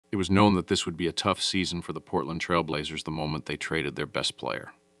It was known that this would be a tough season for the Portland Trail Blazers the moment they traded their best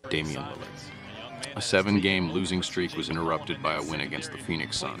player, Damian Lillard. A 7-game losing streak was interrupted by a win against the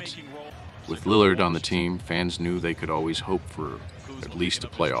Phoenix Suns. With Lillard on the team, fans knew they could always hope for at least a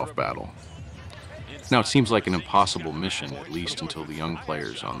playoff battle. Now, it seems like an impossible mission, at least until the young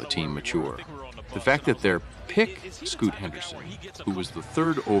players on the team mature. The fact that their pick, Scoot Henderson, who was the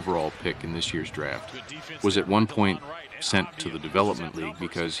 3rd overall pick in this year's draft, was at one point sent to the development league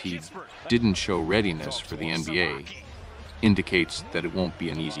because he didn't show readiness for the NBA, indicates that it won't be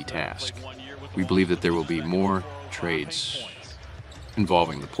an easy task. We believe that there will be more trades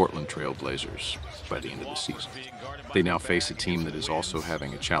involving the Portland Trail Blazers by the end of the season. They now face a team that is also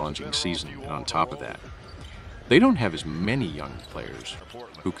having a challenging season, and on top of that, they don't have as many young players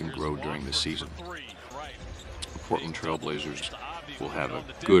who can grow during the season. The Portland Trail Blazers will have a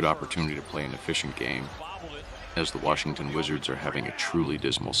good opportunity to play an efficient game, as the Washington Wizards are having a truly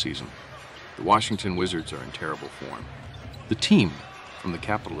dismal season. The Washington Wizards are in terrible form. The team from the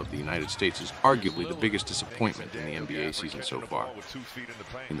capital of the United States is arguably the biggest disappointment in the NBA season so far.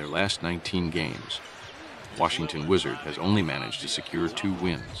 In their last 19 games, Washington Wizard has only managed to secure 2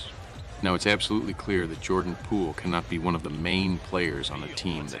 wins. Now, it's absolutely clear that Jordan Poole cannot be one of the main players on a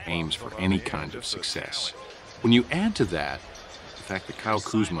team that aims for any kind of success. When you add to that the fact that Kyle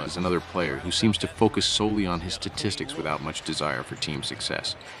Kuzma is another player who seems to focus solely on his statistics without much desire for team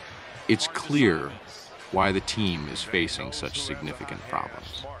success, it's clear why the team is facing such significant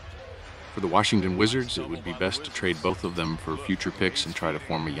problems. For the Washington Wizards, it would be best to trade both of them for future picks and try to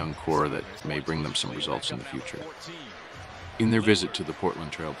form a young core that may bring them some results in the future. In their visit to the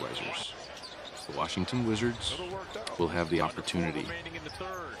Portland Trail Blazers, the Washington Wizards will have the opportunity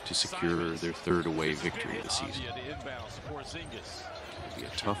to secure their 3rd away victory of the season. It will be a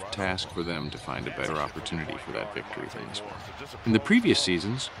tough task for them to find a better opportunity for that victory than this one. In the previous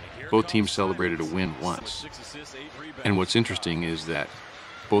seasons, both teams celebrated a win once. And what's interesting is that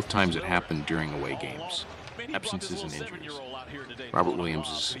both times it happened during away games. Absences and injuries. Robert Williams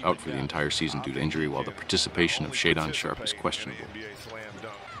is out for the entire season due to injury, while the participation of Shadon Sharpe is questionable.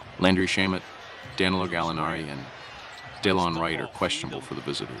 Landry Shamet, Danilo Gallinari, and Delon Wright are questionable for the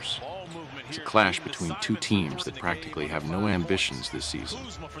visitors. It's a clash between 2 teams that practically have no ambitions this season,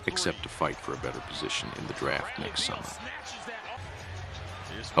 except to fight for a better position in the draft next summer.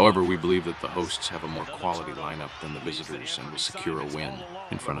 However, we believe that the hosts have a more quality lineup than the visitors and will secure a win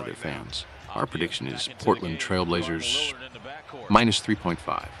in front of their fans. Our prediction is Portland Trail Blazers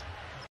 -3.5.